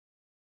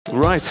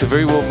Right, a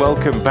very warm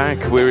welcome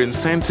back. We're in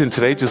Sandton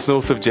today, just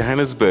north of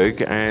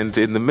Johannesburg, and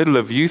in the middle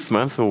of Youth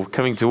Month, or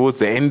coming towards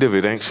the end of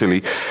it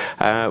actually.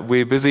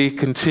 We're busy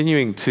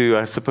continuing to,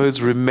 I suppose,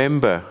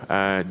 remember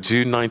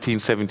June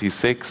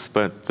 1976,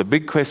 but the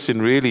big question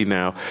really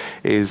now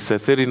is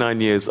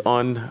 39 years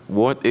on,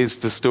 what is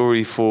the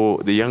story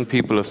for the young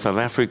people of South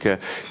Africa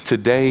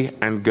today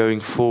and going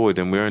forward?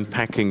 And we're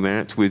unpacking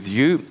that with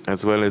you,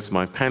 as well as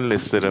my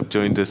panelists that have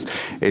joined us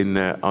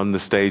on the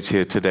stage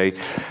here today.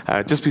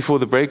 Just before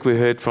the break, we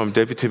heard from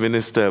Deputy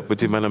Minister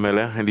Buti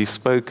Malamela, and he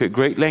spoke at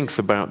great length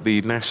about the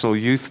National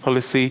Youth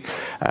Policy,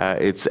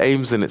 its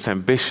aims and its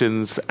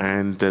ambitions,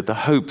 and the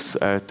hopes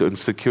on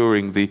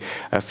securing the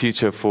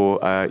future for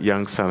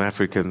young South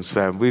Africans.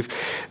 We've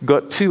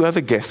got two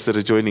other guests that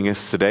are joining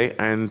us today,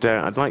 and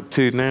I'd like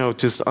to now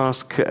just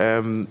ask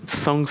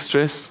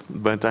songstress,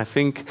 but I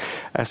think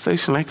a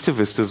social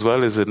activist as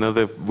well is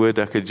another word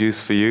I could use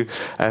for you,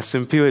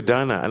 Simphiwe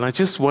Dana. And I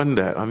just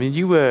wonder, I mean,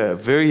 you were a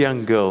very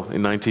young girl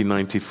in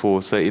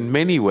 1994, so in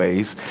many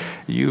ways,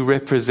 you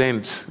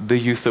represent the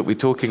youth that we're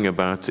talking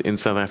about in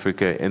South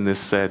Africa in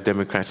this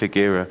democratic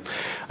era.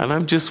 And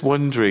I'm just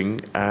wondering,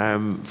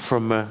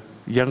 from a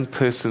young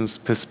person's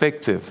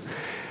perspective,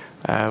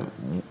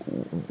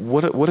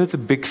 what are the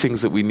big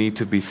things that we need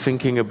to be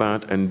thinking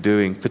about and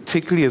doing,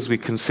 particularly as we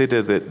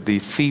consider that the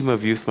theme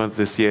of Youth Month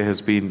this year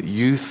has been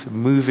youth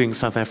moving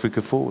South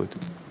Africa forward?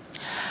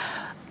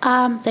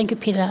 Thank you,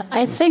 Peter.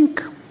 I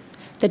think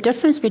the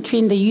difference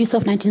between the youth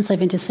of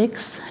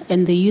 1976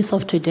 and the youth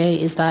of today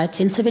is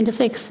that in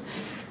 76,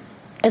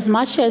 as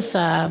much as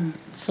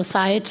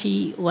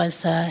society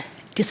was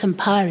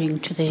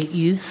disempowering to the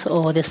youth,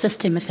 or the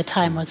system at the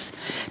time was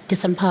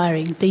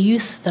disempowering, the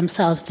youth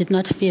themselves did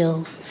not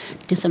feel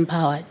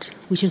disempowered,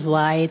 which is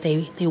why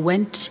they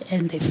went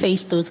and they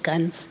faced those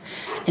guns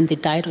and they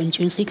died on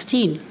June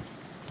 16.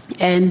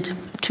 And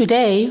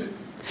today,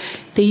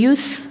 the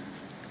youth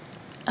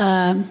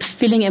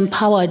feeling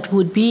empowered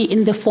would be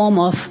in the form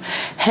of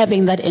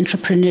having that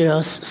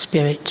entrepreneurial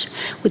spirit,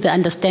 with the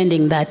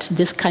understanding that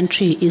this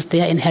country is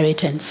their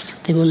inheritance.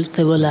 They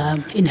will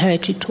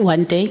inherit it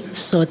one day,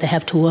 so they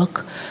have to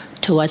work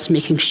towards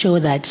making sure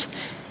that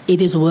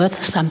it is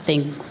worth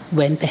something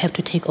when they have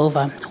to take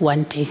over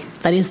one day.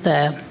 That is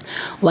the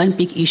one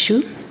big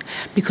issue,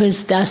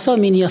 because there are so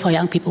many of our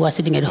young people who are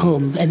sitting at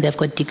home and they've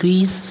got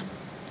degrees.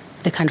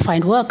 They can't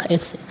find work,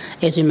 as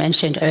you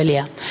mentioned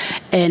earlier.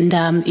 And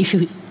if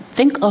you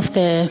think of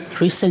the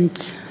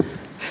recent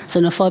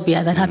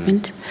xenophobia that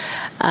happened,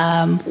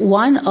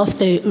 one of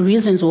the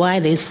reasons why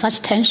there's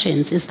such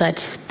tensions is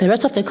that the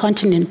rest of the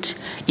continent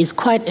is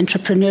quite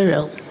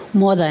entrepreneurial,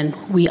 more than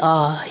we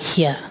are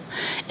here.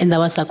 And that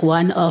was like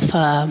one of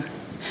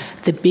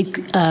the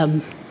big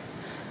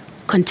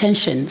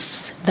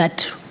contentions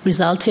that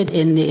resulted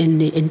in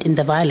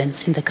the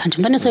violence in the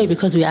country. Not necessarily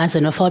because we are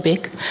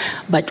xenophobic,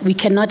 but we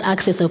cannot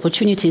access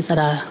opportunities that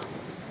are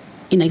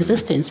in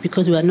existence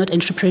because we are not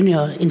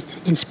entrepreneurial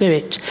in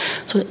spirit.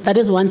 So that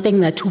is one thing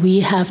that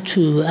we have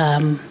to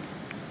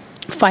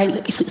find.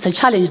 It's a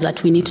challenge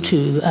that we need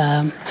to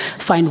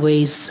find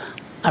ways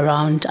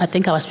around. I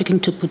think I was speaking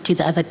to Puti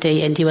the other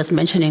day, and he was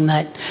mentioning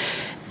that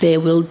there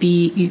will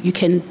be,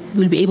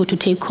 will be able to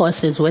take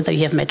courses whether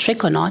you have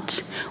matric or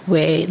not,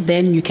 where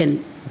then you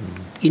can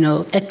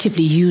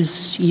actively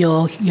use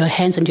your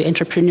hands and your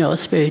entrepreneurial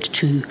spirit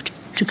to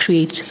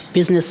create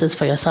businesses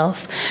for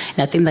yourself. And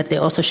I think that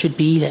there also should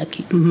be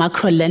like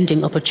macro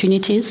lending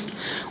opportunities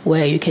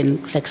where you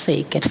can, like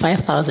say, get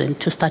 5,000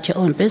 to start your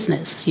own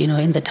business,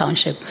 in the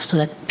township, so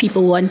that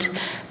people won't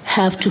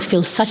have to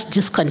feel such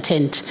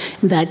discontent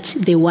that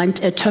they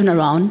want a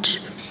turnaround,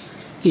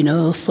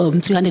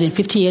 from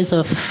 350 years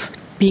of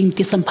being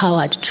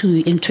disempowered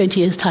to, in 20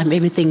 years' time,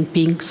 everything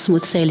being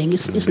smooth sailing.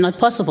 It's not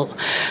possible.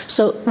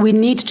 So we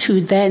need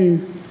to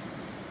then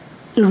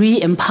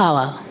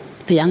re-empower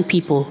the young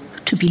people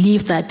to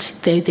believe that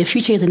their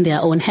future is in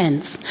their own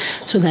hands,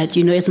 so that,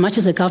 as much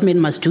as the government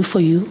must do for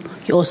you,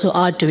 you also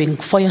are doing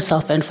for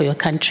yourself and for your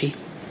country.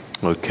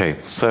 Okay,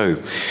 so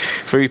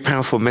very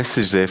powerful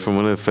message there from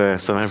one of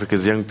South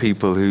Africa's young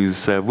people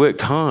who's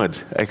worked hard,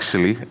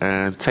 actually,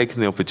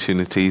 taken the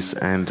opportunities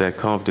and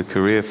carved a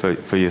career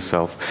for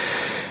yourself.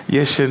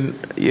 Yeshan,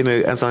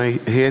 as I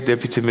hear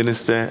Deputy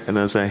Minister and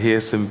as I hear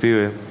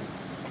Simphiwe,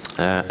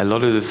 a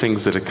lot of the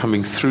things that are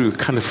coming through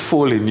kind of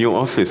fall in your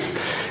office,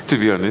 to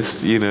be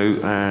honest,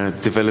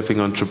 developing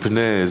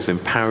entrepreneurs,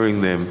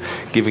 empowering them,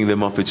 giving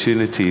them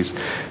opportunities.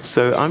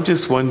 So I'm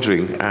just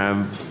wondering,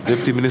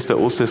 Deputy Minister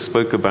also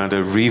spoke about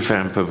a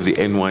revamp of the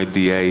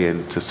NYDA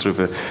and to sort of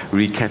a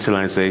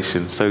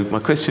recatalyzation. So my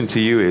question to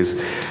you is,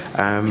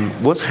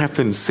 what's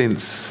happened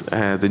since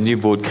the new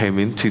board came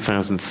in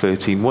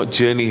 2013? What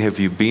journey have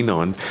you been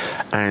on,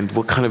 and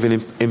what kind of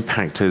an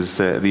impact has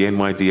the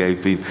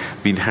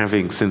NYDA been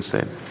having since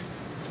then?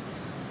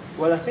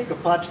 Well, I think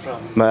apart from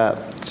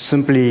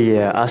simply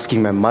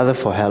asking my mother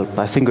for help,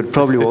 I think we'd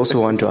probably also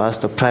want to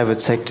ask the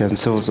private sector and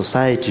civil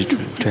society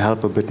to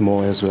help a bit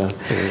more as well.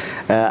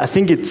 I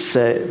think it's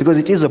because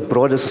it is a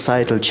broader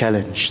societal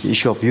challenge, the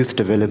issue of youth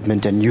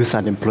development and youth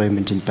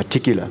unemployment in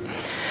particular.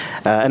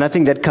 And I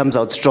think that comes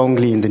out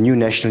strongly in the new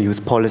National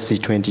Youth Policy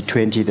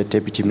 2020 that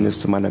Deputy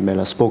Minister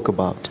Manamela spoke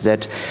about,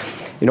 that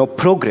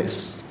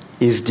progress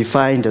is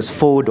defined as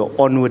forward or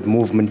onward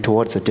movement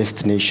towards a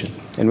destination.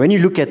 And when you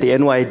look at the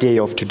NYDA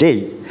of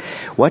today,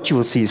 what you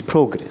will see is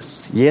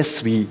progress.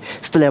 Yes, we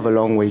still have a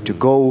long way to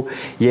go.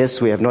 Yes,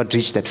 we have not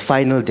reached that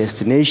final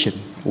destination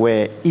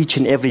where each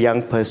and every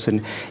young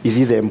person is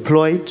either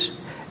employed,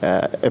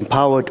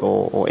 empowered,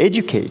 or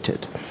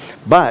educated.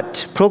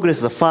 But progress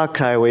is a far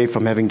cry away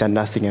from having done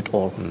nothing at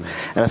all. And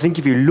I think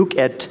if you look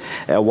at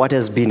what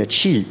has been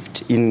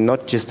achieved in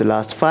not just the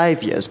last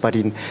 5 years, but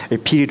in a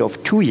period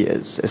of 2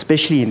 years,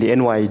 especially in the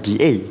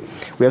NYDA,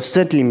 we have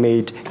certainly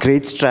made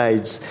great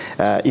strides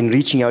in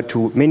reaching out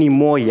to many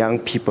more young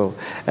people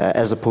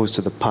as opposed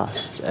to the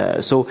past.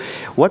 So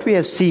what we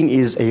have seen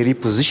is a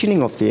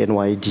repositioning of the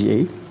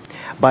NYDA,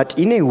 but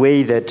in a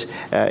way that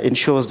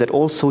ensures that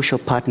all social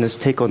partners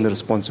take on the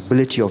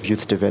responsibility of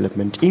youth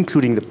development,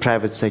 including the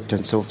private sector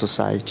and civil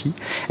society,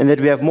 and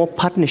that we have more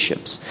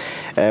partnerships.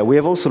 We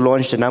have also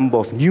launched a number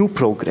of new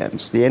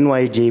programs, the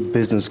NYDA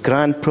Business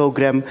Grant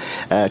Program,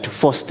 to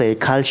foster a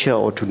culture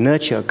or to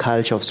nurture a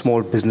culture of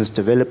small business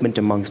development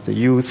amongst the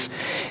youth,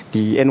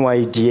 the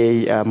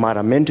NYDA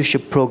Mara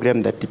Mentorship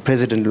Program that the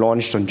President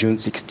launched on June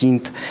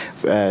 16th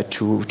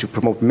to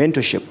promote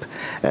mentorship,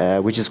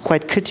 which is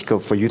quite critical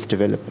for youth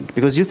development,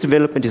 because youth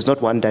development is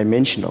not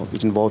one-dimensional.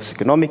 It involves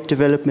economic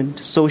development,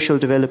 social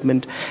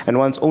development, and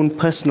one's own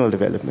personal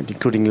development,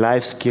 including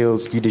life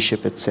skills,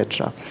 leadership,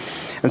 etc.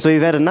 And so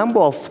we've had a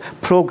number of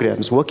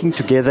programs working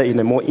together in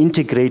a more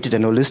integrated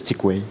and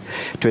holistic way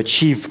to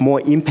achieve more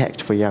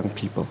impact for young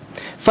people.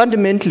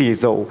 Fundamentally,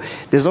 though,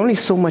 there's only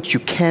so much you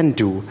can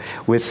do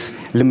with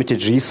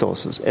limited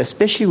resources,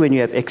 especially when you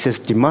have excess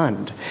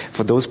demand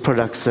for those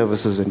products,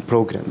 services, and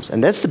programs.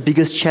 And that's the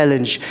biggest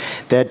challenge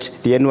that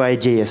the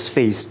NYJ has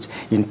faced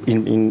in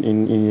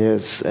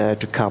years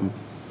to come,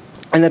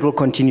 and that will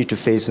continue to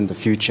face in the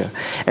future.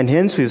 And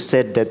hence we've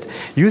said that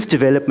youth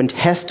development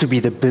has to be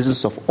the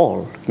business of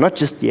all, not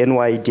just the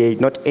NYDA,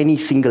 not any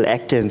single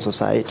actor in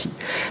society.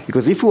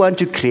 Because if we want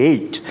to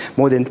create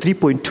more than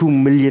 3.2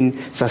 million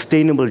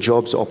sustainable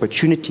jobs or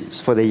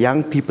opportunities for the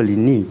young people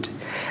in need,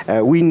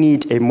 we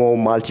need a more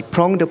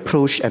multi-pronged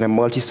approach and a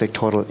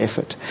multi-sectoral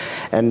effort.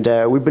 And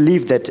we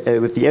believe that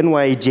with the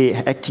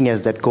NYJ acting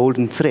as that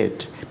golden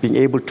thread, being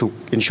able to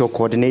ensure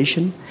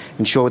coordination,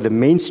 ensure the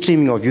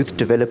mainstreaming of youth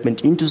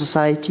development into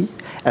society,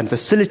 and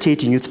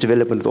facilitating youth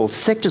development with all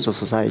sectors of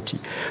society,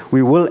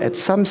 we will at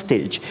some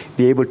stage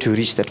be able to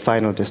reach that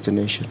final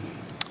destination.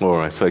 All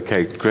right,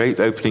 okay, great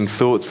opening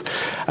thoughts.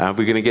 We're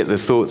going to get the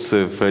thoughts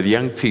of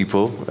young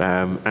people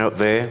out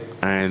there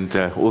and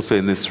also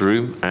in this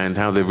room, and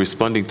how they're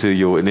responding to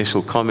your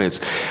initial comments.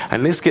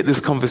 And let's get this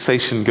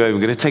conversation going.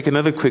 We're going to take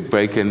another quick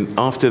break, and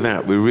after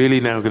that, we're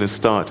really now going to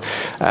start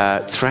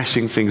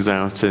thrashing things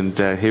out and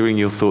hearing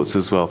your thoughts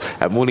as well.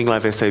 At Morning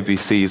Live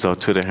SABC is our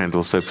Twitter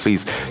handle, so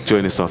please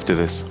join us after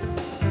this.